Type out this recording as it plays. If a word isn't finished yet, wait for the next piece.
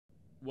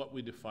what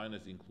we define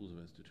as inclusive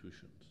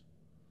institutions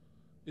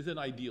is an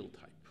ideal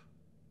type.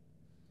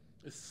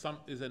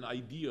 Is an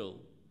ideal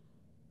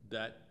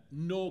that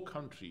no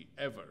country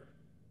ever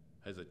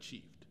has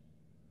achieved.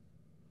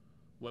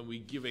 When we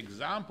give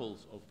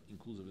examples of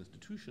inclusive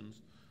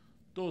institutions,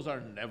 those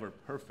are never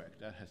perfect.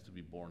 That has to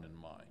be borne in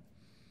mind.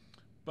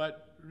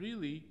 But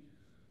really,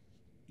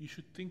 you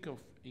should think of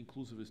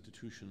inclusive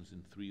institutions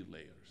in three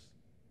layers.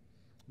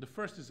 The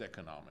first is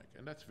economic,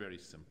 and that's very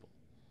simple.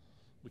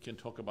 We can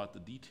talk about the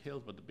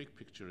details, but the big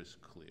picture is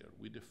clear.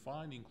 We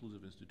define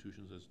inclusive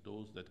institutions as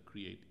those that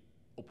create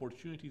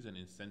opportunities and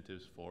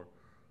incentives for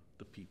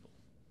the people,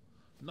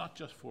 not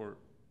just for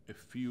a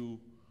few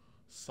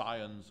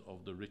scions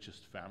of the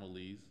richest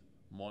families,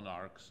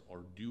 monarchs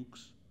or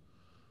dukes,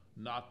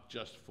 not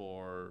just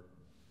for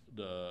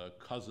the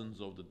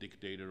cousins of the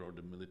dictator or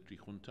the military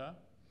junta,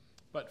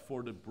 but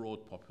for the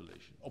broad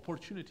population.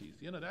 Opportunities,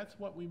 that's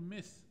what we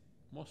miss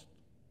most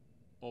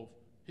of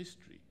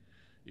history.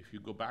 If you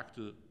go back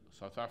to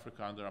South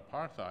Africa under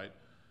apartheid,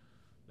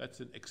 that's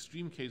an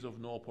extreme case of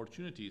no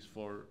opportunities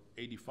for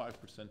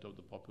 85% of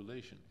the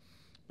population.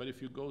 But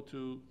if you go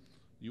to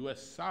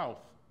US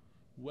South,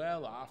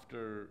 well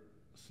after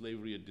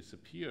slavery had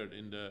disappeared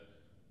in the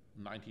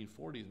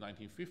 1940s,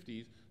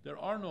 1950s, there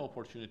are no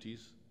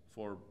opportunities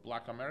for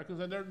black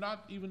Americans, and there are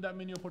not even that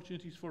many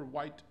opportunities for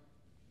white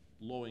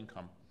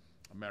low-income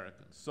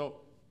Americans.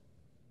 So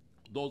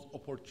those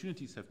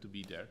opportunities have to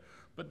be there.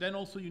 But then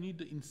also you need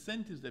the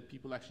incentives that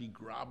people actually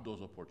grab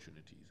those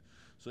opportunities.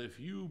 So if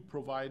you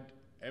provide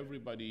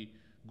everybody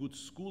good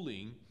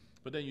schooling,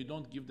 but then you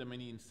don't give them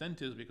any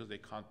incentives because they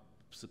can't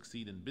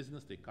succeed in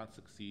business, they can't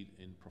succeed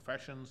in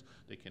professions,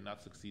 they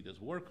cannot succeed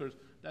as workers,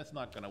 that's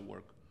not going to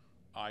work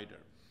either.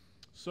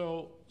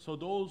 So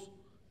those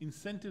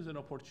incentives and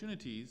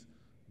opportunities,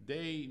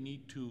 they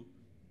need to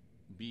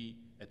be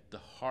at the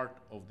heart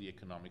of the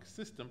economic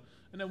system.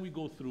 And then we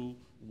go through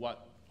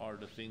what are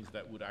the things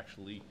that would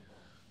actually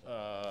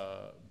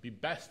be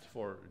best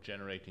for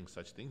generating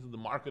such things. The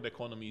market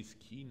economy is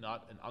key,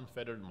 not an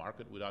unfettered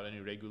market without any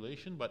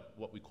regulation, but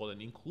what we call an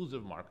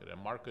inclusive market, a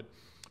market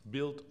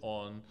built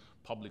on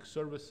public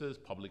services,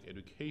 public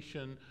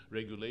education,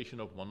 regulation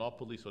of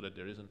monopoly so that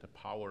there isn't a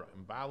power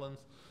imbalance.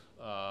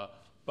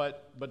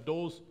 But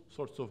those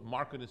sorts of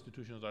market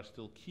institutions are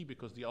still key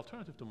because the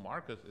alternative to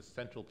markets is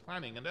central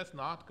planning, and that's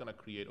not going to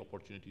create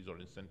opportunities or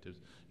incentives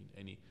in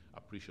any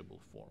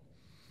appreciable form.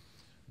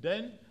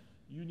 Then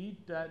you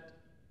need that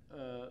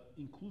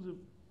inclusive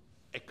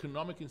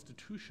economic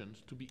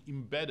institutions to be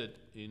embedded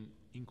in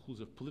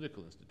inclusive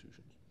political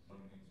institutions. One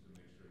needs to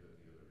make sure that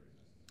the other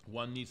exists.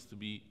 One needs to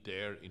be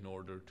there in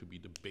order to be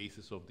the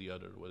basis of the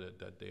other, whether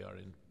that they are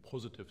in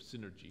positive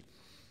synergy.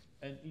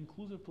 And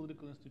inclusive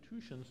political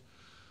institutions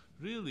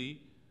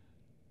really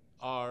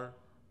are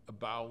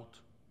about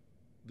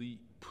the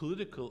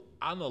political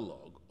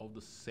analog of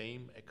the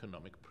same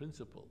economic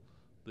principle.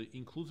 The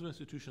inclusive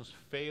institutions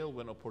fail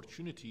when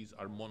opportunities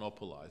are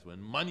monopolized, when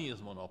money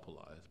is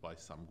monopolized by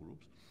some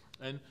groups.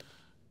 And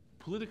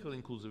political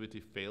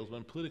inclusivity fails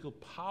when political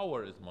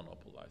power is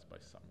monopolized by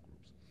some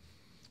groups.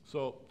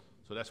 So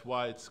that's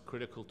why it's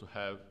critical to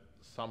have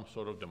some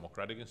sort of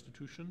democratic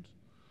institutions.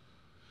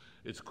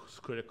 It's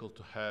critical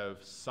to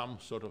have some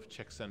sort of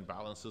checks and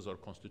balances or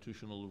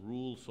constitutional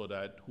rules so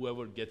that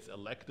whoever gets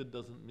elected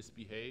doesn't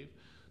misbehave.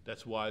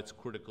 That's why it's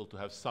critical to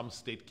have some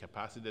state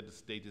capacity, that the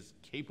state is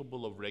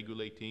capable of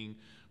regulating,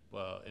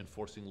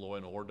 enforcing law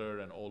and order,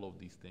 and all of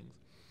these things.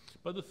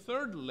 But the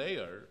third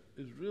layer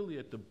is really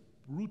at the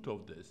root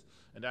of this,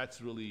 and that's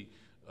really,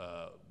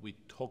 we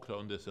talked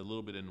on this a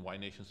little bit in Why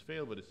Nations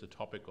Fail, but it's the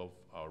topic of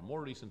our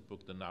more recent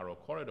book, The Narrow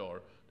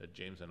Corridor, that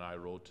James and I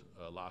wrote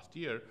last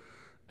year.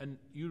 And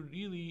you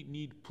really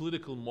need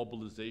political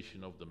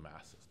mobilization of the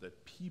masses,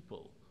 that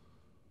people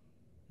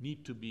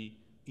need to be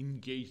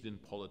engaged in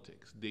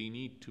politics. They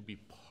need to be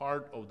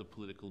part of the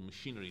political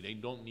machinery. They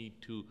don't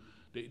need to,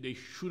 they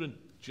shouldn't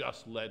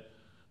just let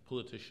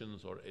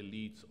politicians or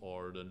elites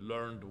or the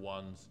learned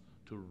ones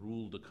to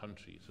rule the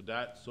country. So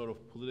that sort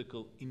of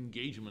political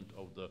engagement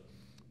of the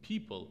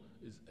people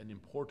is an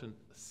important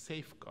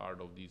safeguard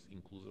of these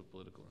inclusive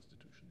political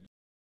institutions.